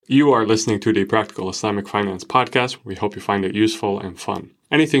You are listening to the Practical Islamic Finance podcast. We hope you find it useful and fun.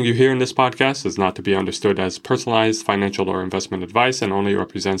 Anything you hear in this podcast is not to be understood as personalized financial or investment advice and only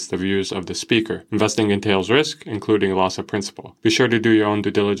represents the views of the speaker. Investing entails risk, including loss of principal. Be sure to do your own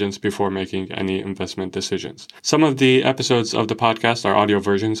due diligence before making any investment decisions. Some of the episodes of the podcast are audio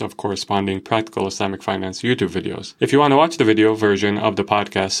versions of corresponding Practical Islamic Finance YouTube videos. If you want to watch the video version of the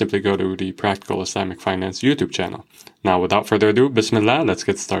podcast, simply go to the Practical Islamic Finance YouTube channel. Now, without further ado, Bismillah, let's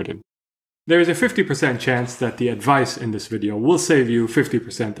get started. There is a 50% chance that the advice in this video will save you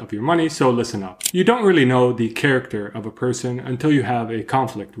 50% of your money, so listen up. You don't really know the character of a person until you have a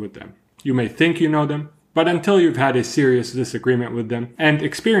conflict with them. You may think you know them, but until you've had a serious disagreement with them and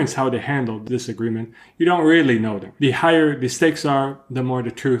experience how they handled disagreement, you don't really know them. The higher the stakes are, the more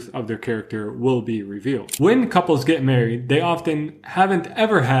the truth of their character will be revealed. When couples get married, they often haven't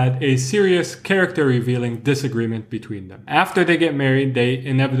ever had a serious character-revealing disagreement between them. After they get married, they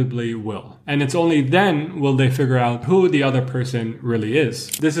inevitably will. And it's only then will they figure out who the other person really is.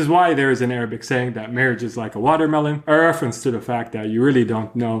 This is why there is an Arabic saying that marriage is like a watermelon, a reference to the fact that you really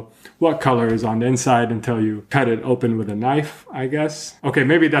don't know what color is on the inside until you cut it open with a knife, I guess. Okay,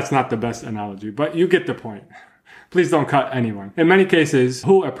 maybe that's not the best analogy, but you get the point. Please don't cut anyone. In many cases,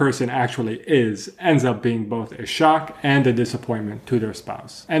 who a person actually is ends up being both a shock and a disappointment to their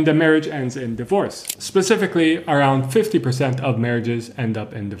spouse. And the marriage ends in divorce. Specifically, around 50% of marriages end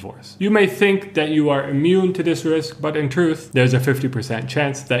up in divorce. You may think that you are immune to this risk, but in truth, there's a 50%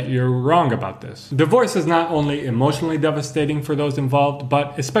 chance that you're wrong about this. Divorce is not only emotionally devastating for those involved,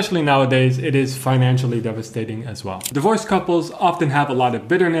 but especially nowadays, it is financially devastating as well. Divorced couples often have a lot of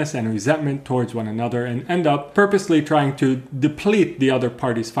bitterness and resentment towards one another and end up purposely trying to deplete the other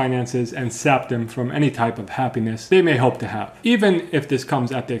party's finances and sap them from any type of happiness they may hope to have, even if this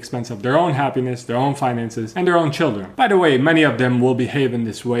comes at the expense of their own happiness, their own finances, and their own children. By the way, many of them will behave in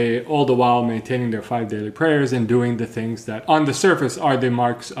this way all the while maintaining their 5 daily prayers and doing the things that on the surface are the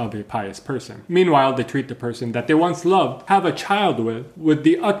marks of a pious person. Meanwhile, they treat the person that they once loved, have a child with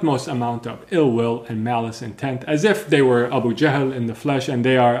the utmost amount of ill will and malice intent, as if they were Abu Jahl in the flesh and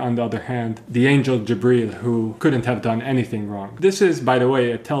they are, on the other hand, the angel Jibreel who couldn't have done anything wrong. This is, by the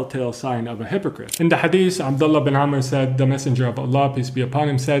way, a telltale sign of a hypocrite. In the hadith, Abdullah bin Amr said, the Messenger of Allah, peace be upon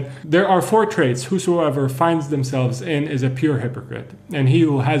him, said, "There are 4 traits whosoever finds themselves in is a pure hypocrite, and he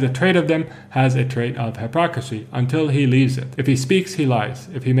who has a trait of them has a trait of hypocrisy until he leaves it. If he speaks, he lies.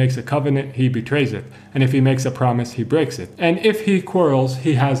 If he makes a covenant, he betrays it. And if he makes a promise, he breaks it. And if he quarrels,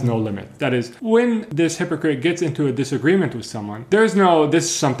 he has no limit." That is, when this hypocrite gets into a disagreement with someone, there's no, this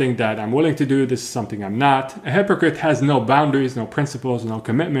is something that I'm willing to do, this is something I'm not. A hypocrite has no boundaries, no principles, no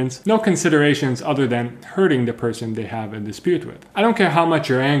commitments, no considerations other than hurting the person they have a dispute with. I don't care how much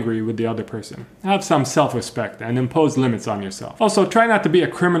you're angry with the other person. Have some self-respect and impose limits on yourself. Also, try not to be a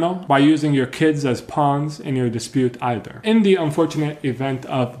criminal by using your kids as pawns in your dispute either. In the unfortunate event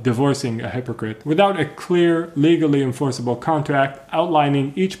of divorcing a hypocrite, without a clear, legally enforceable contract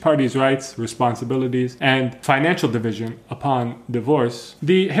outlining each party's rights, responsibilities, and financial division upon divorce,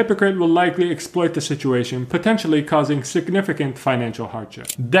 the hypocrite will likely exploit the situation, potentially causing significant financial hardship.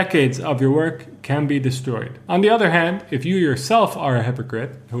 Decades of your work can be destroyed. On the other hand, if you yourself are a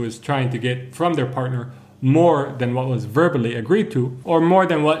hypocrite who is trying to get from their partner more than what was verbally agreed to, or more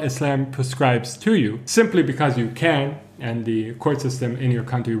than what Islam prescribes to you, simply because you can, and the court system in your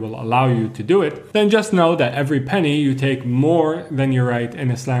country will allow you to do it, then just know that every penny you take more than your right in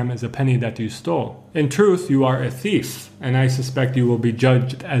Islam is a penny that you stole. In truth, you are a thief, and I suspect you will be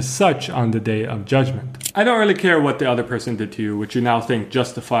judged as such on the day of judgment. I don't really care what the other person did to you, which you now think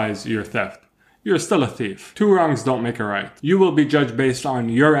justifies your theft. You're still a thief. 2 wrongs don't make a right. You will be judged based on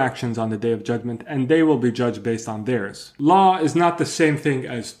your actions on the day of judgment, and they will be judged based on theirs. Law is not the same thing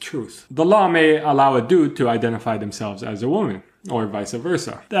as truth. The law may allow a dude to identify themselves as a woman, or vice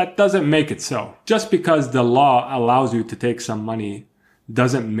versa. That doesn't make it so. Just because the law allows you to take some money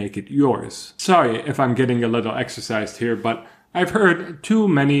doesn't make it yours. Sorry if I'm getting a little exercised here, but I've heard too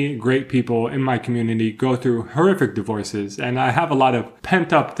many great people in my community go through horrific divorces, and I have a lot of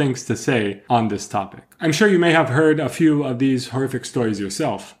pent-up things to say on this topic. I'm sure you may have heard a few of these horrific stories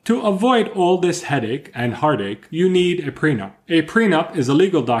yourself. To avoid all this headache and heartache, you need a prenup. A prenup is a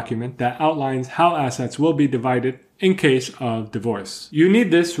legal document that outlines how assets will be divided in case of divorce. You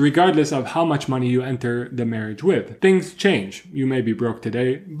need this regardless of how much money you enter the marriage with. Things change. You may be broke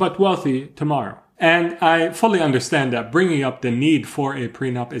today, but wealthy tomorrow. And I fully understand that bringing up the need for a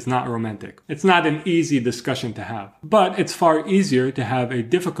prenup is not romantic. It's not an easy discussion to have. But it's far easier to have a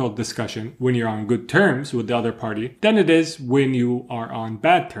difficult discussion when you're on good terms with the other party than it is when you are on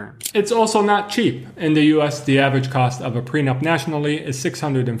bad terms. It's also not cheap. In the US, the average cost of a prenup nationally is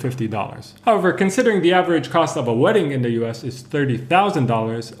 $650. However, considering the average cost of a wedding in the US is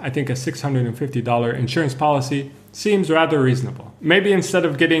 $30,000, I think a $650 insurance policy seems rather reasonable. Maybe instead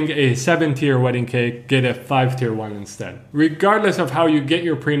of getting a 7-tier wedding cake, get a 5-tier one instead. Regardless of how you get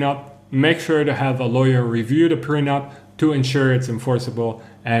your prenup, make sure to have a lawyer review the prenup to ensure it's enforceable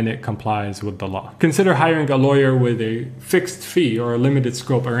and it complies with the law. Consider hiring a lawyer with a fixed fee or a limited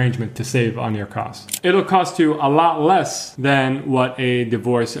scope arrangement to save on your costs. It'll cost you a lot less than what a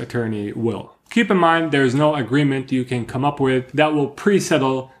divorce attorney will. Keep in mind there's no agreement you can come up with that will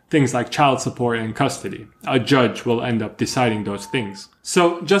pre-settle things like child support and custody. A judge will end up deciding those things.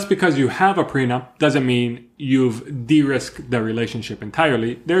 So just because you have a prenup doesn't mean you've de-risked the relationship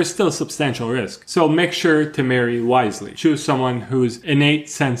entirely. There is still substantial risk. So make sure to marry wisely. Choose someone whose innate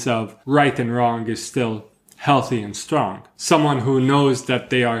sense of right and wrong is still healthy and strong. Someone who knows that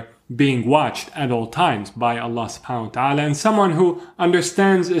they are being watched at all times by Allah subhanahu wa ta'ala, and someone who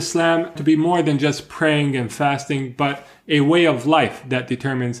understands Islam to be more than just praying and fasting, but a way of life that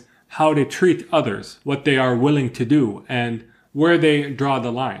determines how they treat others, what they are willing to do, and where they draw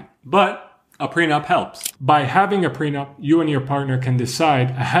the line. But a prenup helps. By having a prenup, you and your partner can decide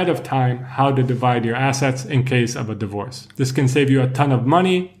ahead of time how to divide your assets in case of a divorce. This can save you a ton of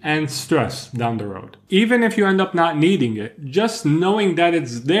money and stress down the road. Even if you end up not needing it, just knowing that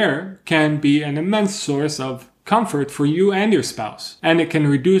it's there can be an immense source of comfort for you and your spouse, and it can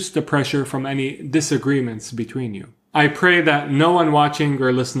reduce the pressure from any disagreements between you. I pray that no one watching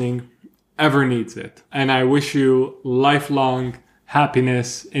or listening ever needs it, and I wish you lifelong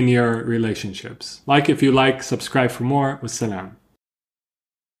happiness in your relationships. Like if you like, subscribe for more. Wassalam.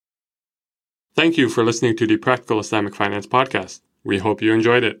 Thank you for listening to the Practical Islamic Finance Podcast. We hope you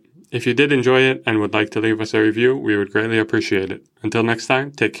enjoyed it. If you did enjoy it and would like to leave us a review, we would greatly appreciate it. Until next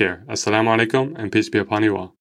time, take care. Assalamu alaikum and peace be upon you all.